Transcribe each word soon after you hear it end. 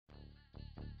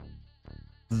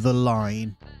the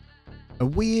line. A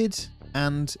weird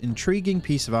and intriguing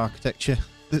piece of architecture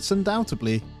that's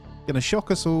undoubtedly going to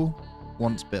shock us all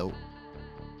once built.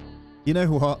 You know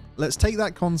what? Let's take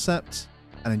that concept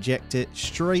and inject it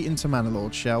straight into Manor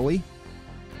Lords, shall we?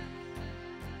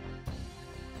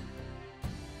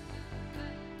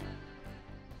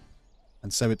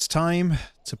 And so it's time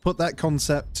to put that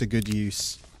concept to good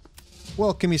use.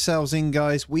 Welcome yourselves in,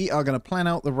 guys. We are going to plan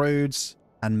out the roads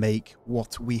and make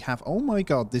what we have. Oh my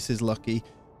god, this is lucky.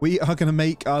 We are going to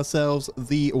make ourselves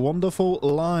the wonderful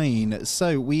line.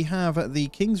 So we have the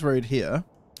King's Road here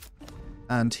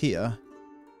and here.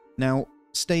 Now,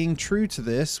 staying true to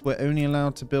this, we're only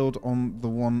allowed to build on the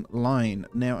one line.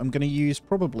 Now, I'm going to use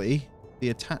probably the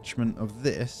attachment of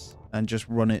this and just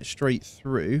run it straight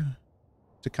through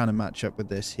to kind of match up with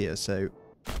this here. So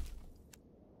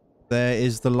there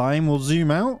is the line. We'll zoom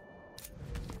out.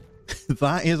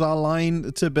 That is our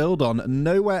line to build on.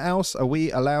 Nowhere else are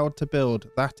we allowed to build.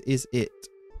 That is it.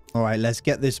 All right, let's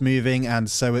get this moving. And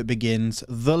so it begins.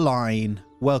 The line.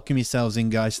 Welcome yourselves in,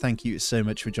 guys. Thank you so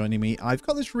much for joining me. I've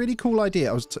got this really cool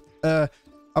idea. I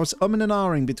was umming and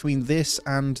ahhing between this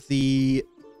and the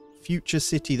future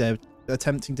city they're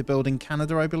attempting to build in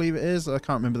Canada, I believe it is. I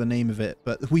can't remember the name of it,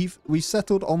 but we've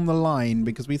settled on the line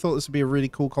because we thought this would be a really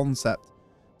cool concept.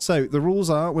 So the rules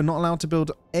are we're not allowed to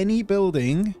build any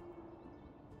building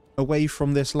away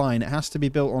from this line. It has to be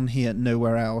built on here,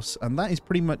 nowhere else. And that is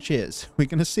pretty much it. So we're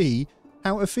going to see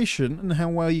how efficient and how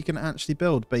well you can actually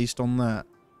build based on that.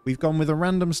 We've gone with a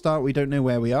random start. We don't know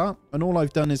where we are. And all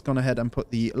I've done is gone ahead and put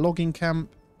the logging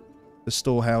camp, the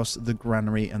storehouse, the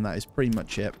granary, and that is pretty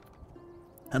much it.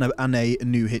 And a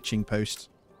new hitching post.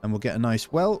 And we'll get a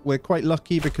nice... Well, we're quite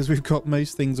lucky because we've got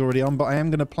most things already on. But I am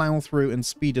going to plow through and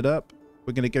speed it up.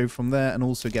 We're going to go from there and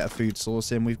also get a food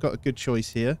source in. We've got a good choice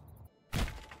here. So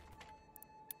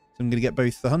I'm going to get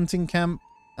both the hunting camp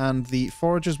and the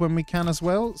foragers when we can as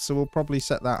well. So we'll probably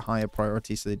set that higher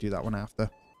priority so they do that one after.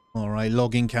 All right,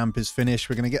 logging camp is finished.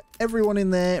 We're going to get everyone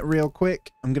in there real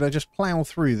quick. I'm going to just plow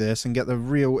through this and get the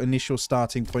real initial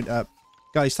starting point up.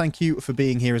 Guys, thank you for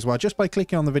being here as well. Just by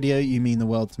clicking on the video, you mean the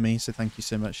world to me. So thank you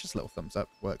so much. Just a little thumbs up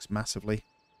works massively.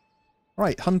 All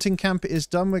right, hunting camp is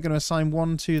done. We're going to assign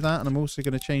 1 to that. And I'm also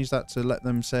going to change that to let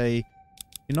them say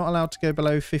you're not allowed to go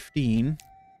below 15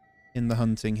 in the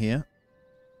hunting here.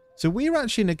 So we're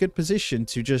actually in a good position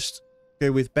to just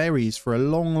go with berries for a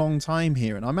long, long time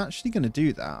here. And I'm actually going to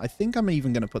do that. I think I'm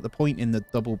even going to put the point in the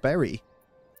double berry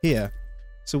here.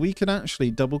 So we can actually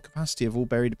double capacity of all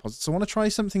berry deposits. So I want to try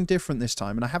something different this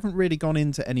time. And I haven't really gone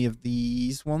into any of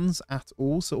these ones at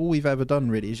all. So all we've ever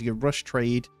done really is you go rush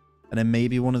trade and then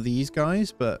maybe one of these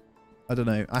guys. But I don't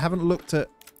know. I haven't looked at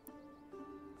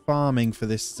farming for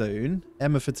this zone.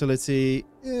 Emma fertility.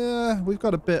 Yeah, we've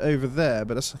got a bit over there.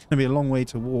 But that's going to be a long way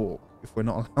to walk if we're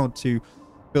not allowed to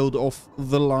build off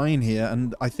the line here.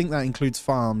 And I think that includes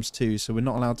farms too. So we're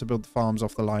not allowed to build the farms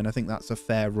off the line. I think that's a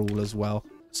fair rule as well.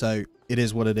 So it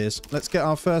is what it is. Let's get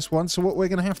our first one. So what we're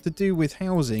going to have to do with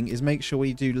housing is make sure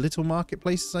we do little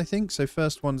marketplaces, I think. So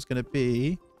first one's going to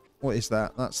be... What is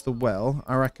that? That's the well.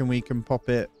 I reckon we can pop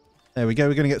it... There we go.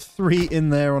 We're going to get 3 in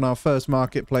there on our first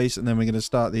marketplace. And then we're going to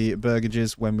start the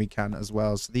burgages when we can as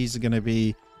well. So these are going to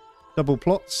be double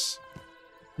plots.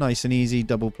 Nice and easy.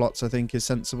 Double plots, I think, is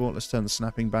sensible. Let's turn the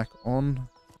snapping back on.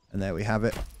 And there we have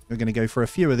it. We're going to go for a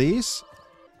few of these.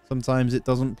 Sometimes it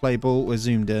doesn't play ball. We're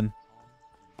zoomed in.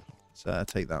 So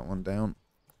take that one down.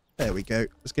 There we go.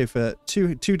 Let's go for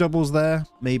two doubles there.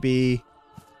 Maybe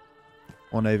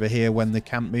one over here when the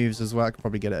camp moves as well. I could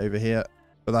probably get it over here.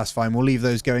 But that's fine. We'll leave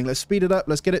those going. Let's speed it up.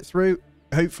 Let's get it through.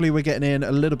 Hopefully we're getting in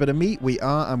a little bit of meat. We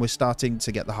are. And we're starting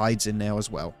to get the hides in now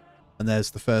as well. And there's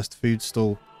the first food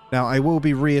stall. Now I will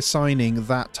be reassigning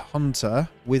that hunter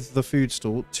with the food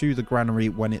stall to the granary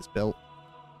when it's built.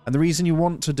 And the reason you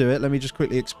want to do it, let me just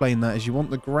quickly explain that, is you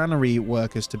want the granary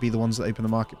workers to be the ones that open the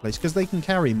marketplace because they can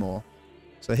carry more.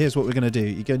 So here's what we're going to do.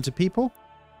 You go into people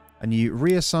and you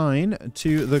reassign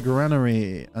to the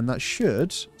granary. And that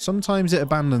should... Sometimes it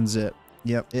abandons it.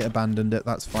 Yep, it abandoned it.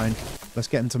 That's fine. Let's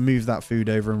get them to move that food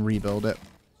over and rebuild it.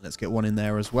 Let's get one in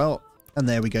there as well. And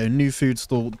there we go. New food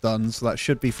stall done. So that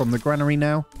should be from the granary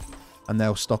now. And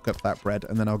they'll stock up that bread.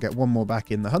 And then I'll get one more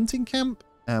back in the hunting camp.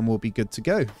 And we'll be good to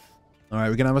go. All right,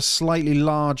 we're going to have a slightly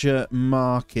larger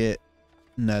market.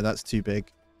 No, that's too big.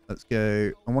 Let's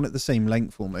go. I want it the same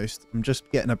length almost. I'm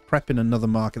just prepping another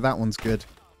market. That one's good.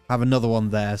 I have another one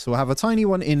there. So we'll have a tiny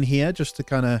one in here just to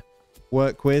kind of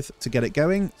work with to get it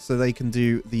going. So they can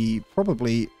do the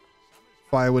probably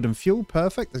firewood and fuel.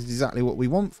 Perfect. That's exactly what we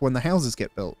want for when the houses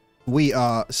get built. We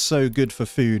are so good for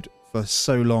food for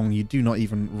so long you do not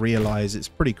even realize. It's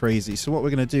pretty crazy. So what we're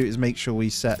going to do is make sure we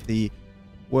set the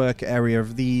work area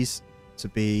of these to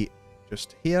be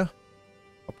just here.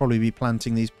 I'll probably be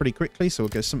planting these pretty quickly, so we'll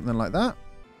go something like that.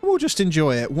 We'll just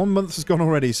enjoy it. 1 month has gone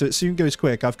already, so it soon goes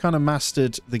quick. I've kind of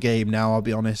mastered the game now, I'll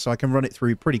be honest, so I can run it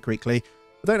through pretty quickly.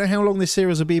 I don't know how long this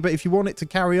series will be, but if you want it to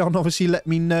carry on, obviously let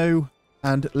me know,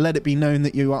 and let it be known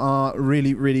that you are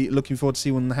really, really looking forward to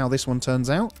seeing how this one turns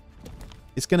out.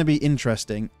 It's going to be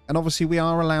interesting, and obviously we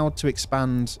are allowed to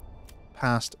expand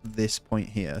past this point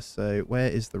here. So where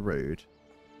is the road?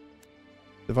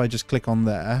 If I just click on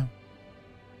there,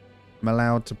 I'm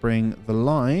allowed to bring the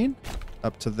line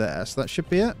up to there. So that should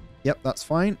be it. Yep, that's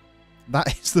fine.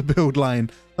 That is the build line.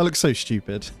 That looks so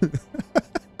stupid.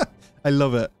 I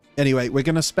love it. Anyway, we're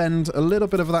going to spend a little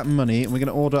bit of that money and we're going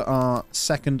to order our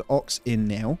second ox in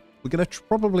now. We're going to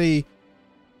probably,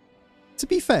 to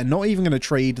be fair, not even going to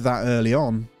trade that early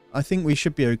on. I think we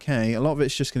should be okay. A lot of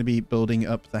it's just going to be building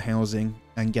up the housing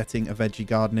and getting a veggie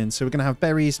garden in. So we're going to have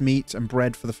berries, meat and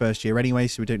bread for the first year anyway,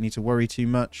 so we don't need to worry too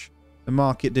much. The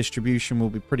market distribution will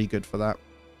be pretty good for that.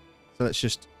 So let's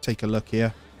just take a look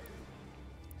here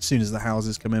as soon as the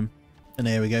houses come in. And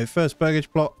there we go. First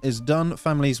burgage plot is done.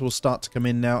 Families will start to come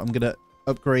in now. I'm going to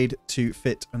upgrade to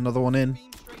fit another one in.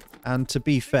 And to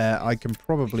be fair, I can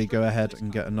probably go ahead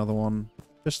and get another one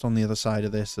just on the other side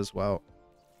of this as well.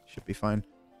 Should be fine.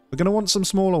 We're going to want some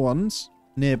smaller ones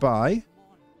nearby.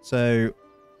 So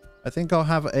I think I'll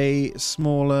have a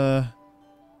smaller...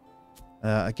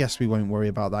 I guess we won't worry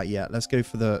about that yet. Let's go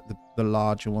for the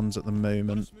larger ones at the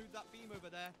moment.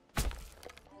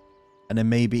 And then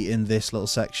maybe in this little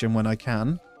section when I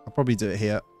can. I'll probably do it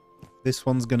here. This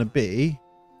one's going to be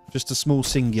just a small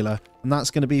singular. And that's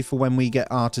going to be for when we get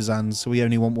artisans. So we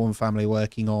only want one family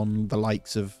working on the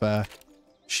likes of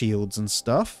shields and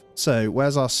stuff. So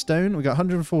where's our stone? We got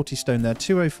 140 stone there,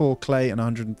 204 clay and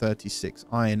 136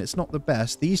 iron. It's not the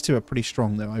best. These two are pretty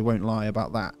strong though. I won't lie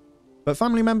about that. But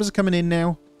family members are coming in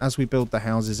now as we build the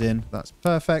houses in. That's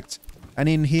perfect. And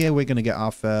in here, we're going to get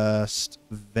our first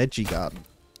veggie garden.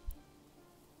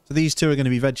 So these two are going to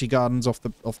be veggie gardens off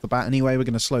the bat anyway. We're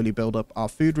going to slowly build up our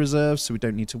food reserves so we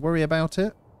don't need to worry about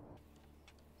it.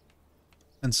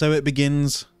 And so it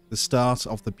begins, the start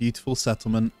of the beautiful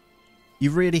settlement.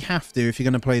 You really have to, if you're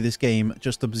going to play this game,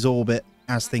 just absorb it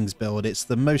as things build. It's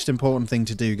the most important thing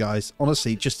to do, guys.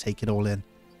 Honestly, just take it all in.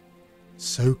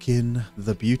 Soak in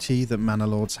the beauty that Manor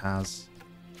Lords has.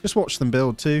 Just watch them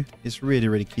build too. It's really,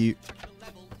 really cute.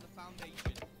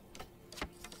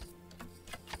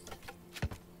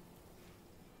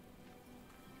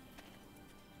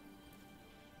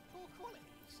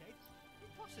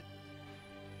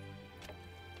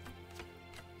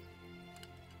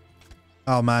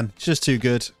 Oh man, it's just too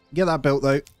good. Get that built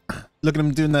though. Look at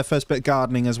them doing their first bit of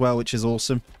gardening as well, which is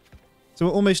awesome. So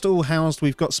we're almost all housed.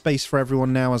 We've got space for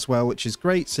everyone now as well, which is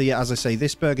great. So yeah, as I say,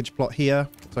 this burgage plot here,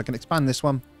 so I can expand this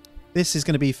one. This is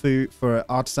going to be food for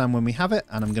artisan when we have it.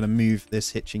 And I'm going to move this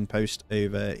hitching post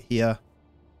over here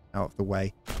out of the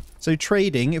way. So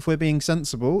trading, if we're being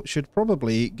sensible, should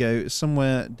probably go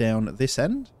somewhere down this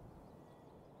end.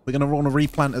 We're going to want to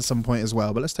replant at some point as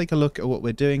well. But let's take a look at what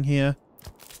we're doing here.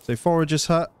 So forager's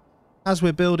hut. As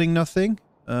we're building nothing,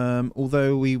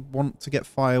 although we want to get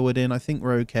firewood in, I think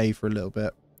we're okay for a little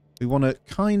bit. We want to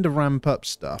kind of ramp up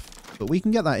stuff, but we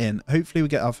can get that in. Hopefully we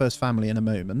get our first family in a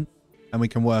moment and we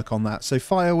can work on that. So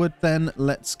firewood then,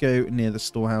 let's go near the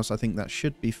storehouse. I think that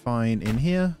should be fine in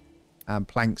here. And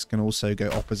planks can also go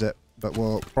opposite, but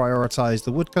we'll prioritize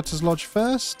the woodcutter's lodge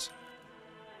first.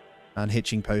 And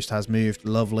hitching post has moved.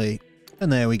 Lovely.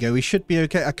 And there we go. We should be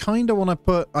okay. I kind of want to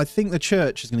put... I think the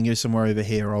church is going to go somewhere over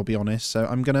here, I'll be honest. So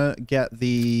I'm going to get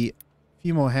the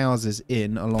few more houses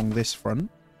in along this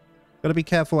front. Got to be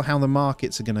careful how the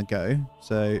markets are going to go.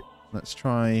 So let's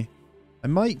try... I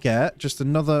might get just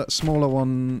another smaller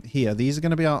one here. These are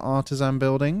going to be our artisan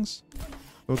buildings.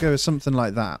 We'll go with something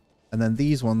like that. And then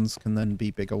these ones can then be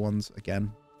bigger ones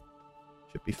again.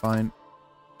 Should be fine.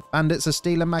 Bandits are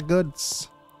stealing my goods.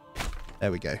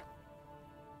 There we go.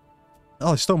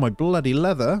 Oh, I stole my bloody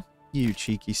leather. You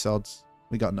cheeky sods.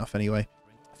 We got enough anyway.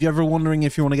 If you're ever wondering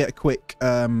if you want to get a quick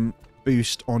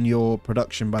boost on your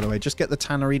production, by the way, just get the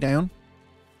tannery down.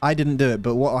 I didn't do it,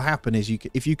 but what will happen is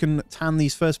if you can tan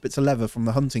these first bits of leather from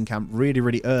the hunting camp really,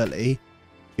 really early,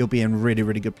 you'll be in really,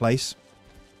 really good place.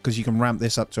 Because you can ramp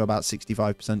this up to about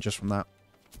 65% just from that.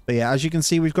 But yeah, as you can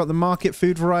see, we've got the market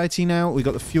food variety now. We've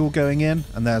got the fuel going in,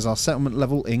 and there's our settlement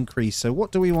level increase. So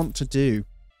what do we want to do?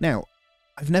 Now,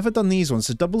 I've never done these ones,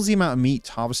 so doubles the amount of meat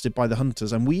harvested by the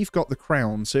hunters, and we've got the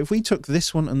crown. So if we took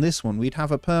this one and this one, we'd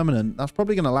have a permanent. That's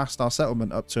probably going to last our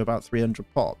settlement up to about 300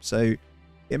 pop. So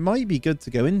It might be good to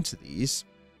go into these.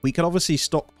 We could obviously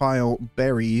stockpile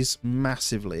berries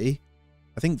massively.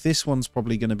 I think this one's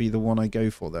probably going to be the one I go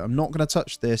for, though. I'm not going to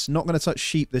touch this. Not going to touch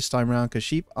sheep this time around, because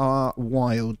sheep are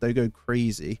wild. They go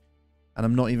crazy. And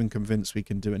I'm not even convinced we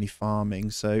can do any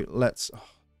farming. So let's... Oh,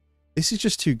 this is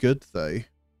just too good, though.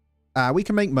 We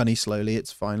can make money slowly.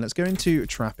 It's fine. Let's go into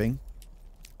trapping.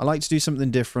 I like to do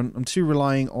something different. I'm too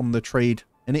relying on the trade.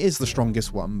 And it is the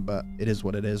strongest one, but it is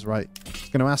what it is, right? It's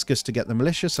going to ask us to get the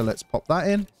militia, so let's pop that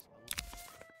in.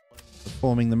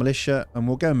 Forming the militia, and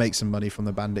we'll go and make some money from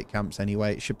the bandit camps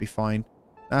anyway. It should be fine.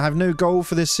 I have no goal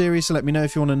for this series, so let me know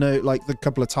if you want to know, like, the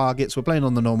couple of targets. We're playing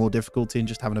on the normal difficulty and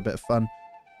just having a bit of fun.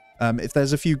 If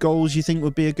there's a few goals you think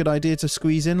would be a good idea to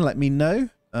squeeze in, let me know.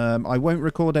 I won't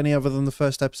record any other than the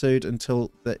first episode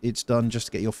until it's done, just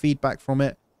to get your feedback from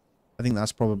it. I think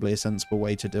that's probably a sensible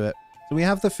way to do it. So we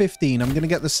have the 15. I'm going to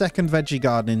get the second veggie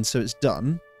garden in so it's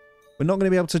done. We're not going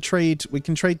to be able to trade. We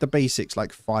can trade the basics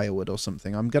like firewood or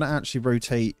something. I'm going to actually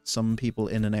rotate some people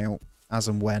in and out as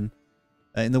and when.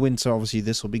 In the winter, obviously,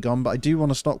 this will be gone. But I do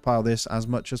want to stockpile this as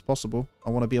much as possible. I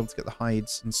want to be able to get the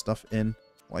hides and stuff in.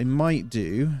 What I might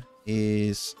do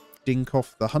is dink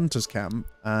off the hunter's camp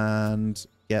and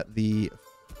get the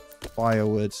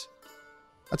firewood.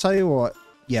 I'll tell you what.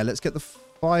 Yeah, let's get the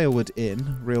firewood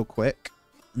in real quick.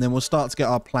 And then we'll start to get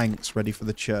our planks ready for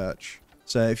the church.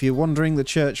 So if you're wondering, the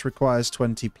church requires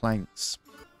 20 planks.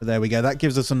 But there we go. That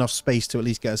gives us enough space to at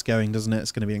least get us going, doesn't it?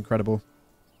 It's going to be incredible.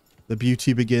 The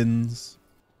beauty begins.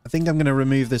 I think I'm going to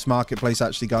remove this marketplace,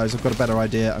 actually, guys. I've got a better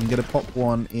idea. I'm going to pop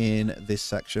one in this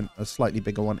section. A slightly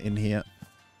bigger one in here.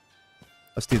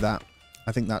 Let's do that.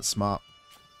 I think that's smart.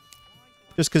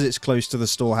 Just because it's close to the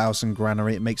storehouse and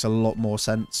granary, it makes a lot more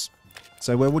sense.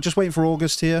 So we're just waiting for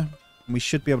August here. And we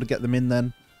should be able to get them in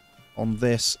then. On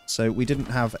this, so we didn't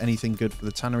have anything good for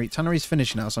the tannery. Tannery's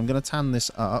finished now, so I'm going to tan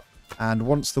this up, and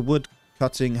once the wood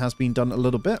cutting has been done a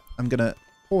little bit, I'm going to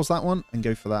pause that one and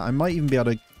go for that. I might even be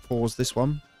able to pause this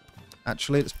one.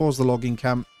 Actually, let's pause the logging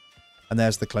camp, and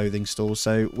there's the clothing store.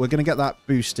 So we're going to get that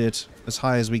boosted as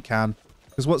high as we can,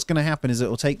 because what's going to happen is it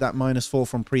will take that -4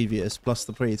 from previous plus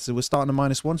the previous. So we're starting at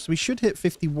 -1, so we should hit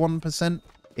 51%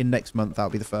 in next month. That'll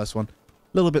be the first one.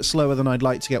 A little bit slower than I'd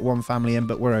like to get one family in,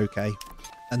 but we're okay.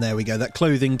 And there we go. That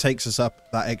clothing takes us up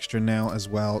that extra now as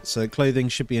well. So clothing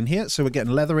should be in here. So we're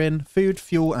getting leather in, food,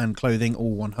 fuel, and clothing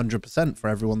all 100% for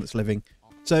everyone that's living.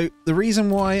 So the reason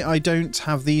why I don't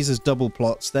have these as double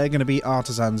plots, they're going to be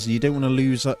artisans. You don't want to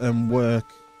lose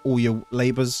work all your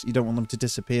labours. You don't want them to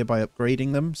disappear by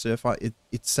upgrading them. So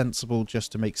it's sensible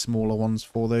just to make smaller ones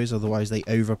for those. Otherwise, they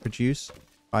overproduce.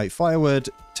 All right, firewood,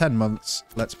 10 months.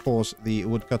 Let's pause the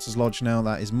woodcutter's lodge now.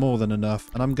 That is more than enough.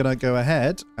 And I'm going to go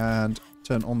ahead and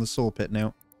turn on the saw pit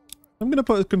now. I'm going to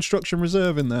put a construction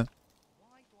reserve in there.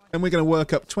 And we're going to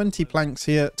work up 20 planks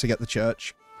here to get the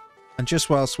church. And just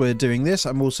whilst we're doing this,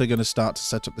 I'm also going to start to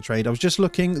set up the trade. I was just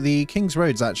looking, the King's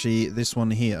Road's actually, this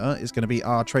one here, is going to be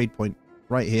our trade point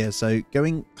right here. So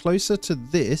going closer to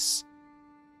this,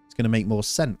 it's going to make more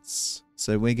sense.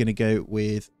 So we're going to go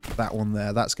with that one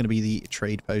there. That's going to be the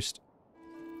trade post.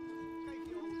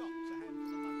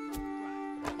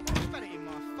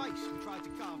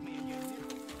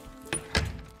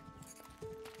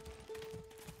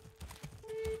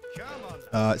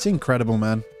 It's incredible,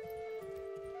 man.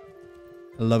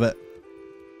 I love it.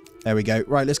 There we go.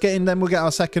 Right, let's get in then. We'll get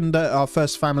our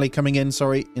first family coming in,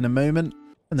 sorry, in a moment.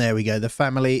 And there we go. The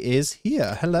family is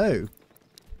here. Hello.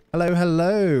 Hello,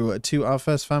 hello to our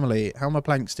first family. How are my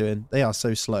planks doing? They are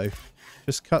so slow.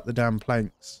 Just cut the damn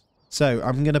planks. So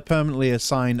I'm going to permanently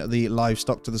assign the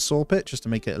livestock to the saw pit just to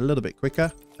make it a little bit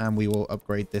quicker. And we will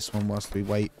upgrade this one whilst we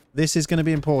wait. This is going to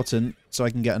be important so I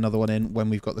can get another one in when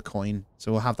we've got the coin.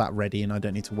 So we'll have that ready and I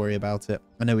don't need to worry about it.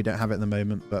 I know we don't have it at the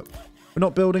moment, but we're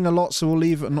not building a lot, so we'll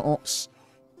leave an ox.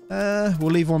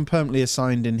 We'll leave one permanently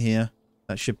assigned in here.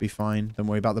 That should be fine. Don't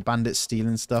worry about the bandits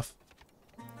stealing stuff.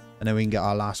 And then we can get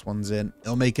our last ones in.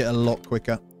 It'll make it a lot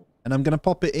quicker. And I'm going to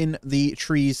pop it in the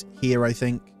trees here, I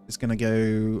think. It's going to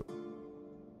go...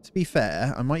 To be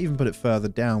fair, I might even put it further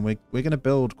down. We're going to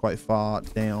build quite far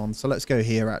down. So let's go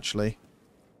here, actually.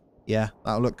 Yeah,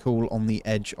 that'll look cool on the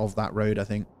edge of that road, I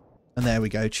think. And there we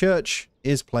go. Church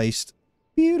is placed.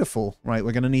 Beautiful. Right,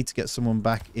 we're going to need to get someone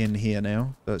back in here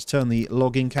now. So let's turn the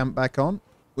logging camp back on.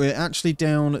 We're actually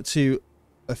down to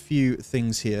a few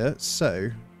things here.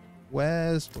 So,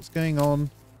 what's going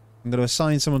on? I'm going to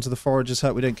assign someone to the forager's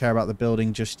hut. We don't care about the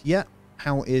building just yet.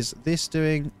 How is this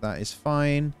doing? That is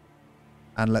fine.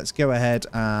 And let's go ahead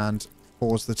and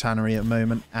pause the tannery at the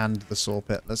moment and the saw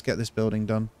pit. Let's get this building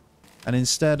done. And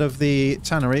instead of the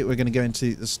tannery, we're going to go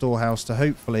into the storehouse to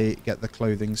hopefully get the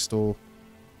clothing store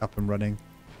up and running.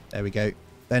 There we go.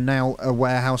 They're now a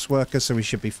warehouse worker, so we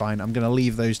should be fine. I'm going to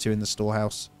leave those two in the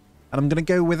storehouse. And I'm going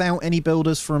to go without any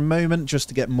builders for a moment just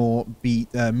to get more meat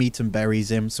and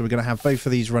berries in. So we're going to have both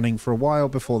of these running for a while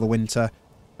before the winter.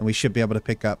 And we should be able to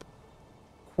pick up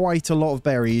quite a lot of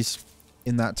berries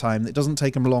in that time. It doesn't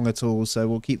take them long at all, so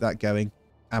we'll keep that going.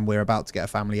 And we're about to get a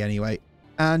family anyway.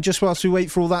 And just whilst we wait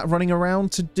for all that running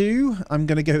around to do, I'm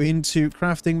going to go into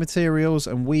crafting materials,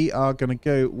 and we are going to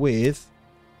go with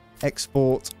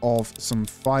export of some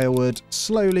firewood.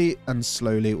 Slowly and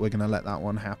slowly, we're going to let that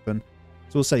one happen.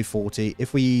 So we'll say 40.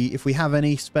 If we have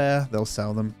any spare, they'll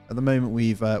sell them. At the moment,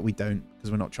 we don't,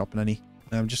 because we're not chopping any.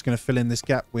 I'm just going to fill in this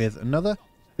gap with another.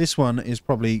 This one is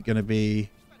probably going to be...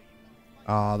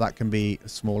 that can be a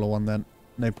smaller one then.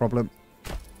 No problem.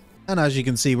 And as you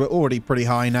can see, we're already pretty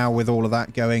high now with all of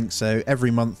that going. So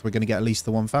every month, we're going to get at least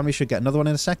the one family. Should get another one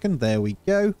in a second. There we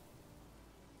go.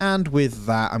 And with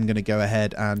that, I'm going to go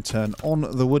ahead and turn on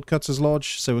the Woodcutter's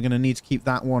Lodge. So we're going to need to keep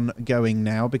that one going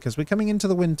now because we're coming into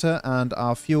the winter and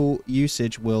our fuel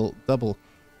usage will double.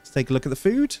 Let's take a look at the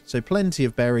food. So plenty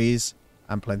of berries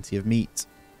and plenty of meat.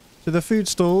 So the food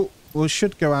stall, we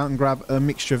should go out and grab a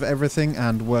mixture of everything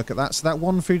and work at that. So that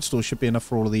one food stall should be enough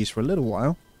for all of these for a little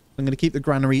while. I'm going to keep the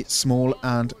granary small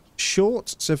and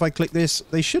short. So if I click this,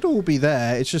 they should all be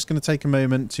there. It's just going to take a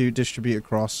moment to distribute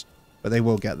across, but they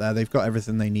will get there. They've got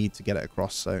everything they need to get it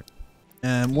across. So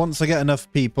once I get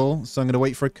enough people, so I'm going to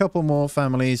wait for a couple more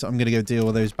families. I'm going to go deal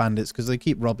with those bandits because they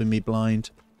keep robbing me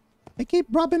blind. They keep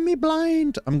robbing me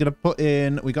blind. I'm going to put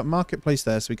in... We got marketplace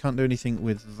there, so we can't do anything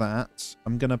with that.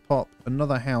 I'm going to pop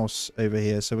another house over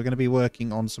here. So we're going to be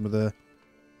working on some of the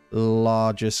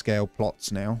larger scale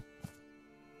plots now.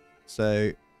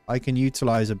 So I can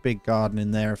utilize a big garden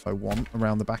in there if I want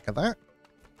around the back of that.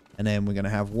 And then we're going to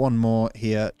have one more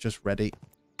here just ready.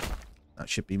 That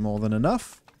should be more than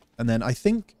enough. And then I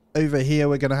think over here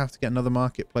we're going to have to get another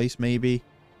marketplace maybe.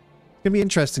 It's going to be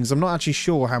interesting because I'm not actually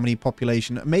sure how many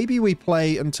population. Maybe we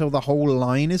play until the whole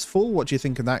line is full. What do you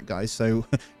think of that, guys? So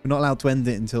we're not allowed to end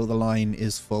it until the line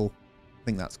is full. I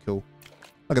think that's cool.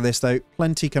 Look at this, though.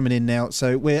 Plenty coming in now.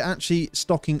 So we're actually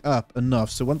stocking up enough.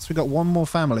 So once we've got one more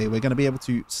family, we're going to be able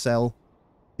to sell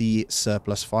the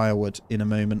surplus firewood in a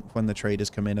moment when the traders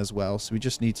come in as well. So we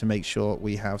just need to make sure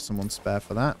we have someone spare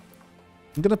for that.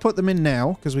 I'm going to put them in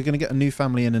now because we're going to get a new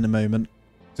family in a moment.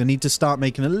 So I need to start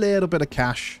making a little bit of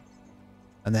cash.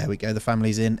 And there we go. The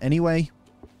family's in anyway.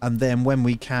 And then when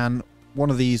we can, one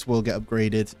of these will get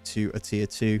upgraded to a tier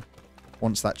 2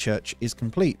 once that church is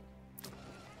complete.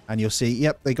 And you'll see,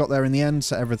 yep, they got there in the end,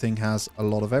 so everything has a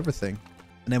lot of everything.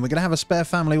 And then we're going to have a spare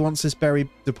family once this berry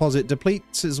deposit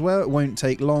depletes as well. It won't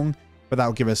take long, but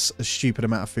that'll give us a stupid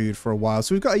amount of food for a while.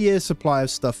 So we've got a year's supply of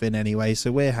stuff in anyway,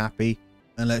 so we're happy.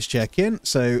 And let's check in.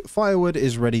 So firewood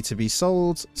is ready to be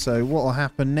sold. So what will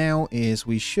happen now is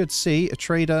we should see a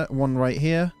trader, one right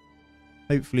here.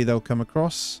 Hopefully they'll come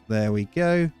across. There we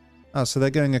go. Oh, so they're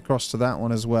going across to that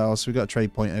one as well. So we've got a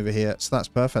trade point over here. So that's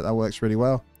perfect. That works really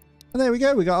well. And there we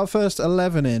go. We got our first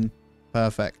 11 in.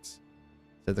 Perfect.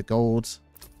 So the gold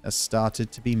has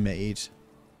started to be made.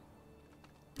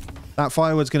 That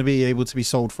firewood's going to be able to be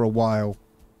sold for a while.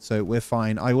 So we're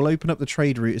fine. I will open up the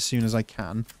trade route as soon as I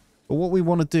can. But what we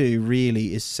want to do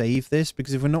really is save this.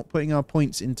 Because if we're not putting our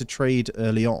points into trade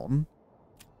early on,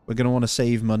 we're going to want to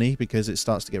save money because it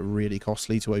starts to get really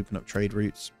costly to open up trade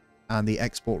routes. And the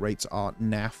export rates are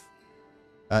naff.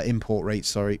 Import rates,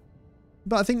 sorry.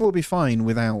 But I think we'll be fine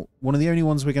without... One of the only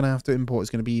ones we're going to have to import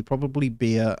is going to be probably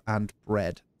beer and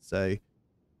bread. So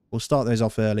we'll start those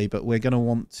off early, but we're going to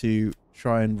want to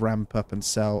try and ramp up and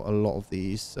sell a lot of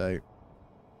these. So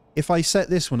if I set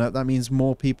this one up, that means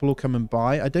more people will come and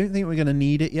buy. I don't think we're going to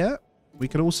need it yet. We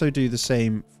could also do the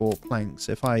same for planks.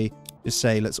 If I just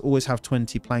say, let's always have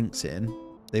 20 planks in,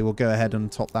 they will go ahead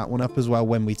and top that one up as well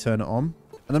when we turn it on.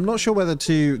 And I'm not sure whether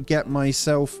to get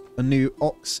myself a new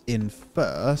ox in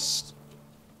first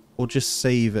or just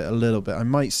save it a little bit. I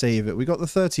might save it. We got the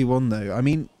 31 though. I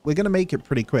mean, we're going to make it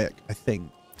pretty quick, I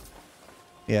think.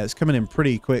 Yeah, it's coming in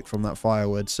pretty quick from that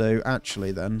firewood. So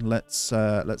actually then, let's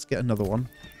get another one.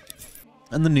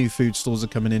 And the new food stores are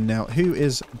coming in now. Who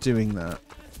is doing that?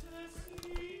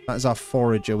 That is our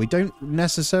forager. We don't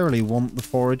necessarily want the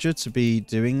forager to be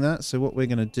doing that. So what we're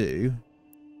going to do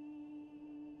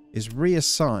is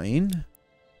reassign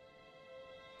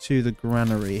to the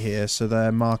granary here. So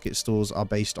their market stores are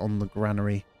based on the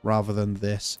granary rather than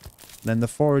this. And then the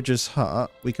forager's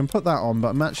hut, we can put that on, but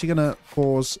I'm actually going to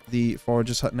pause the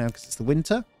forager's hut now because it's the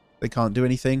winter. They can't do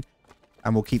anything.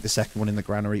 And we'll keep the second one in the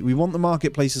granary. We want the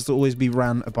marketplaces to always be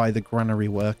ran by the granary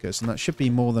workers. And that should be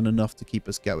more than enough to keep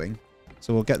us going.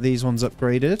 So we'll get these ones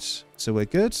upgraded. So we're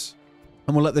good.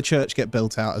 And we'll let the church get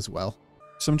built out as well.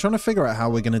 So I'm trying to figure out how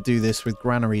we're going to do this with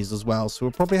granaries as well. So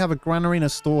we'll probably have a granary and a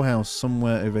storehouse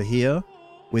somewhere over here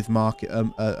with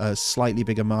a slightly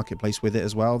bigger marketplace with it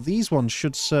as well. These ones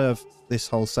should serve this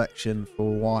whole section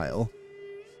for a while.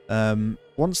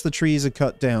 Once the trees are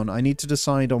cut down, I need to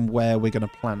decide on where we're going to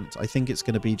plant. I think it's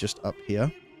going to be just up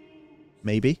here.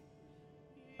 Maybe.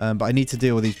 But I need to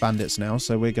deal with these bandits now.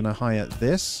 So we're going to hire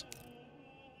this.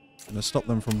 Going to stop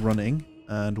them from running.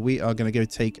 And we are going to go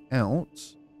take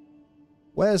out...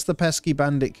 Where's the pesky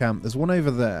bandit camp? There's one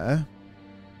over there.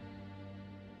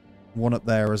 One up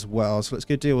there as well. So let's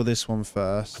go deal with this one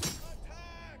first.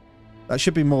 That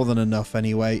should be more than enough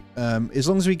anyway. As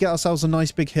long as we get ourselves a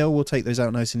nice big hill, we'll take those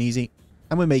out nice and easy.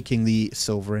 And we're making the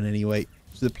silver in anyway.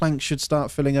 So the planks should start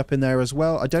filling up in there as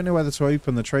well. I don't know whether to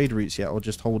open the trade routes yet or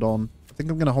just hold on. I think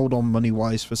I'm going to hold on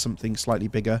money-wise for something slightly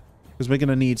bigger. Because we're going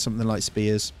to need something like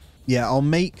spears. Yeah, I'll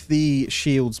make the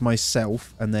shields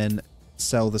myself and then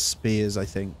sell the spears, I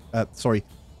think. Sorry,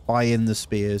 buy in the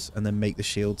spears and then make the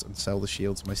shields and sell the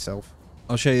shields myself.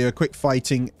 I'll show you a quick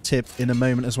fighting tip in a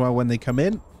moment as well when they come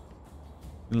in.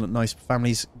 Nice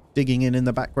families digging in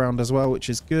the background as well, which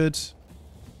is good.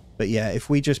 But yeah, if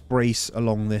we just brace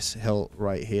along this hill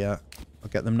right here, I'll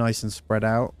get them nice and spread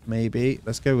out, maybe.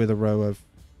 Let's go with a row of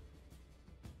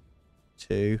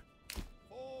 2.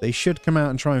 They should come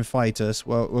out and try and fight us.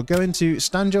 Well, we're going to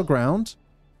stand your ground.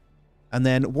 And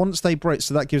then once they break,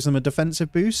 so that gives them a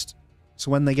defensive boost.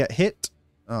 So when they get hit...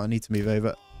 Oh, I need to move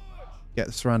over.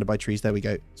 Get surrounded by trees. There we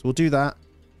go. So we'll do that.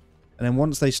 And then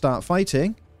once they start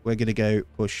fighting, we're going to go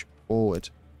push forward.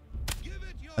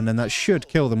 And then that should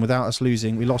kill them without us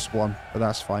losing. We lost one, but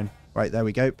that's fine. Right, there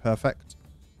we go. Perfect.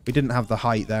 We didn't have the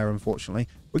height there, unfortunately.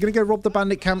 We're going to go rob the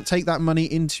bandit camp, take that money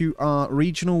into our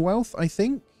regional wealth, I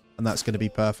think. And that's going to be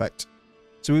perfect.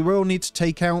 So we will need to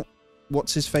take out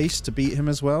what's-his-face to beat him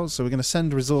as well. So we're going to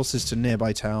send resources to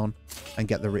nearby town and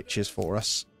get the riches for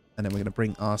us. And then we're going to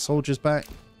bring our soldiers back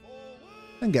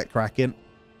and get cracking.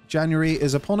 January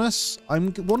is upon us.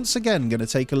 I'm once again going to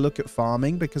take a look at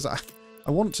farming because I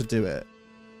want to do it.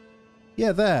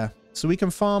 Yeah, there. So we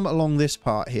can farm along this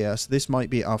part here. So this might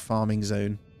be our farming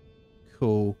zone.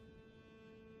 Cool.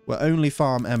 We'll only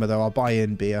farm Emma, though. I'll buy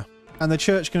in beer. And the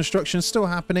church construction is still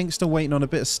happening. Still waiting on a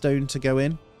bit of stone to go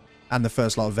in. And the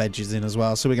first lot of veg is in as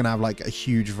well. So we're going to have like a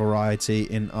huge variety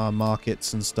in our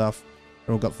markets and stuff.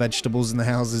 We've all got vegetables in the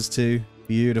houses too.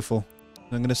 Beautiful.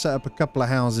 I'm going to set up a couple of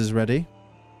houses ready.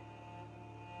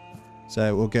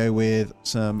 So we'll go with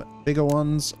some bigger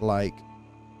ones like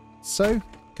so.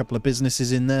 A couple of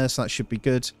businesses in there, so that should be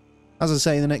good. As I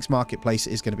say, the next marketplace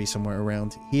is going to be somewhere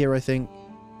around here, I think.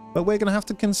 But we're going to have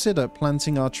to consider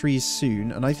planting our trees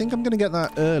soon. And I think I'm going to get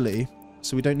that early,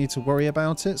 so we don't need to worry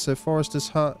about it. So Forester's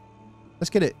Hut. Let's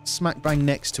get it smack bang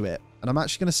next to it. And I'm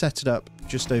actually going to set it up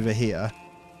just over here.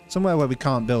 Somewhere where we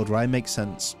can't build, right? Makes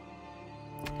sense.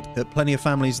 Got plenty of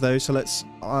families, though, so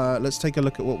let's take a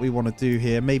look at what we want to do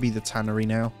here. Maybe the tannery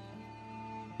now.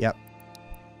 Yep.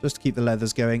 Just to keep the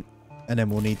leathers going. And then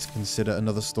we'll need to consider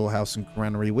another storehouse and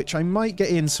granary, which I might get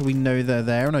in so we know they're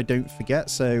there and I don't forget.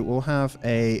 So we'll have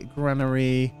a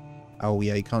granary. Oh,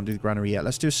 yeah, you can't do the granary yet.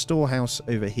 Let's do a storehouse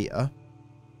over here.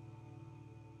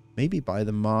 Maybe by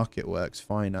the market works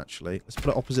fine, actually. Let's put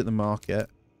it opposite the market.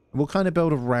 And we'll kind of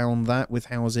build around that with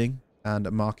housing and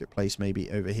a marketplace maybe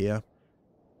over here.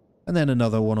 And then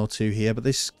another 1 or 2 here. But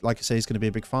this, like I say, is going to be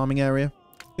a big farming area.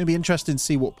 It's going to be interesting to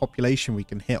see what population we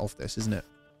can hit off this, isn't it?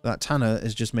 That tanner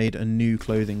has just made a new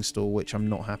clothing store, which I'm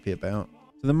not happy about.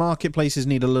 So the marketplaces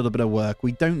need a little bit of work.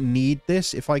 We don't need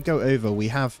this. If I go over, we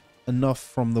have enough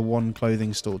from the one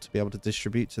clothing store to be able to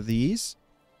distribute to these.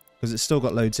 Because it's still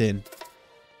got loads in.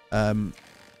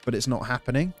 But it's not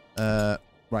happening.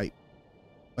 Right.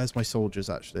 Where's my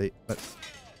soldiers, actually? Let's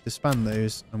disband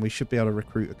those, and we should be able to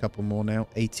recruit a couple more now.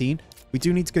 18. We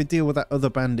do need to go deal with that other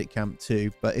bandit camp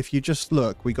too, but if you just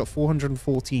look, we got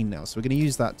 414 now, so we're going to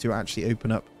use that to actually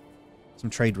open up some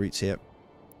trade routes here.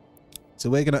 So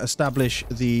we're going to establish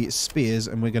the spears,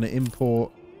 and we're going to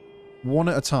import one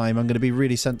at a time. I'm going to be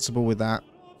really sensible with that,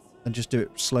 and just do it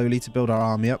slowly to build our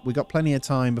army up. We've got plenty of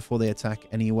time before they attack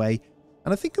anyway,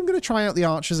 and I think I'm going to try out the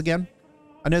archers again.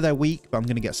 I know they're weak, but I'm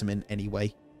going to get some in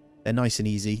anyway. They're nice and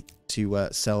easy to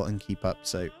sell and keep up,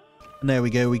 so... And there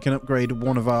we go. We can upgrade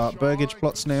one of our burgage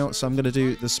plots now. So I'm going to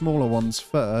do the smaller ones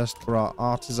first for our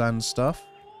artisan stuff.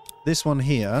 This one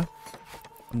here,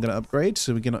 I'm going to upgrade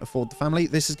so we're going to afford the family.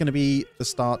 This is going to be the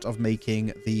start of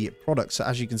making the product. So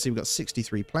as you can see, we've got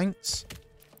 63 planks.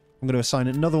 I'm going to assign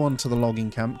another one to the logging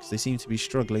camp because they seem to be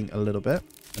struggling a little bit.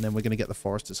 And then we're going to get the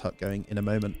forester's hut going in a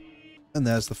moment. And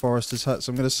there's the forester's hut.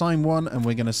 So I'm going to assign one, and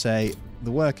we're going to say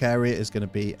the work area is going to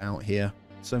be out here.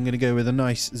 So I'm going to go with a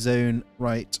nice zone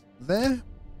right there.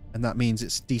 And that means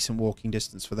it's decent walking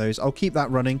distance for those. I'll keep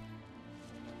that running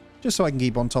just so I can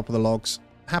keep on top of the logs.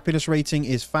 Happiness rating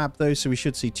is fab though, so we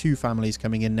should see 2 families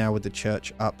coming in now with the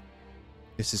church up.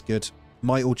 This is good.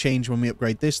 Might all change when we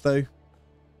upgrade this though.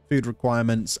 Food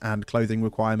requirements and clothing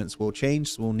requirements will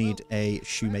change, so we'll need a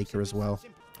shoemaker as well.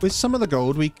 With some of the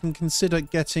gold, we can consider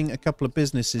getting a couple of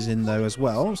businesses in though as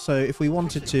well. So if we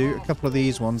wanted to, a couple of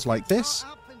these ones like this,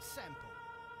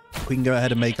 we can go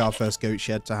ahead and make our first goat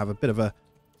shed to have a bit of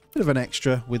an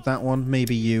extra with that one.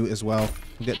 Maybe you as well.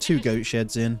 We'll get 2 goat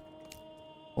sheds in.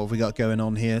 What have we got going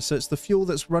on here? So it's the fuel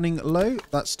that's running low.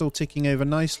 That's still ticking over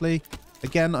nicely.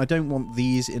 Again, I don't want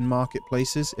these in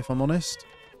marketplaces, if I'm honest.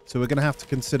 So we're going to have to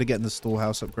consider getting the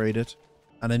storehouse upgraded.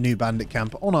 And a new bandit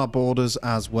camp on our borders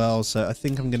as well. So I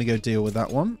think I'm going to go deal with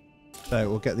that one. So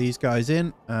we'll get these guys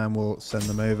in and we'll send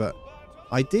them over.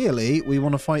 Ideally, we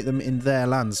want to fight them in their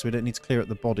lands, so we don't need to clear up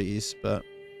the bodies. But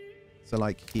so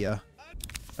like here.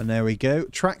 And there we go.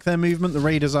 Track their movement. The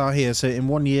raiders are here. So in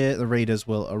 1 year, the raiders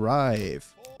will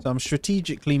arrive. So I'm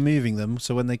strategically moving them.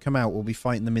 So when they come out, we'll be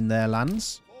fighting them in their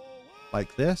lands.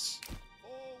 Like this.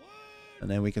 And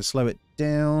then we can slow it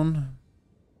down.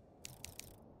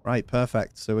 Right,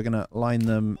 perfect. So we're going to line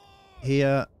them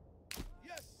here.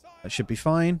 That should be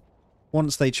fine.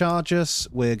 Once they charge us,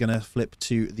 we're going to flip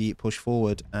to the push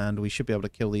forward. And we should be able to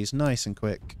kill these nice and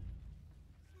quick.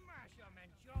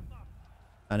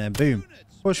 And then boom.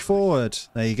 Push forward.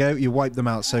 There you go. You wipe them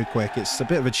out so quick. It's a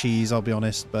bit of a cheese, I'll be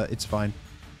honest, but it's fine.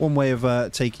 One way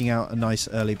of taking out a nice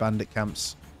early bandit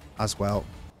camps as well.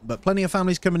 But plenty of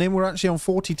families coming in. We're actually on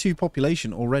 42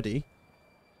 population already.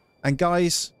 And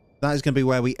guys, that is going to be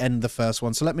where we end the first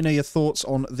one. So let me know your thoughts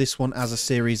on this one as a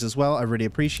series as well. I really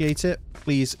appreciate it.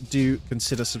 Please do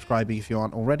consider subscribing if you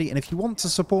aren't already. And if you want to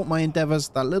support my endeavors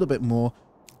that little bit more,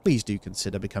 please do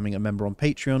consider becoming a member on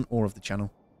Patreon or of the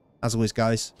channel. As always,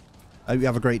 guys, I hope you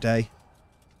have a great day.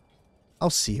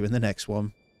 I'll see you in the next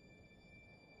one.